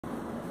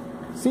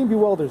C&B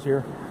Welders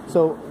here.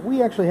 So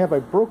we actually have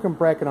a broken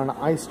bracket on an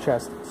ice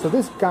chest. So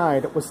this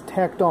guide was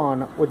tacked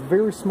on with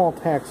very small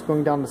tacks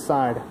going down the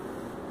side.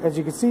 As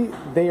you can see,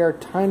 they are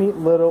tiny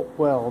little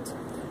welds.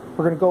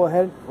 We're going to go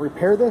ahead and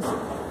repair this.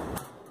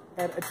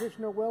 Add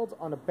additional welds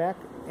on the back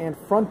and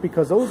front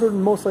because those are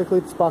most likely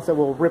the spots that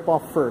will rip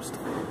off first.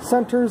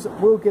 Centers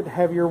will get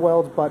heavier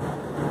welds, but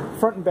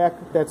front and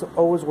back, that's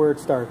always where it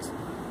starts.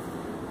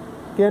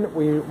 Again,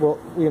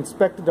 we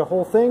inspected the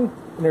whole thing,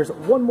 and there's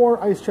one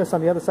more ice chest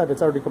on the other side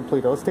that's already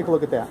completed. Let's take a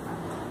look at that.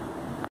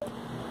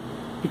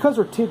 Because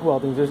we're TIG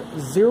welding, there's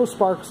 0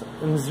 sparks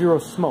and 0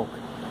 smoke.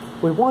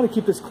 We want to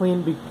keep this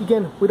clean.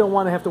 Again, we don't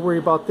want to have to worry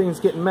about things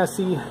getting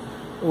messy.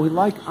 We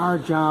like our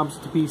jobs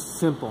to be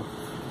simple.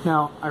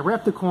 Now, I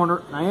wrapped the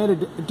corner, and I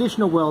added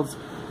additional welds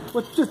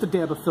with just a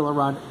dab of filler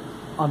rod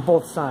on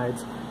both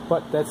sides.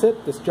 But that's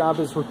it. This job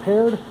is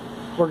repaired.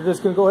 We're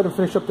just going to go ahead and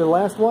finish up the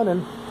last one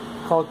and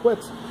call it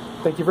quits.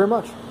 Thank you very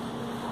much.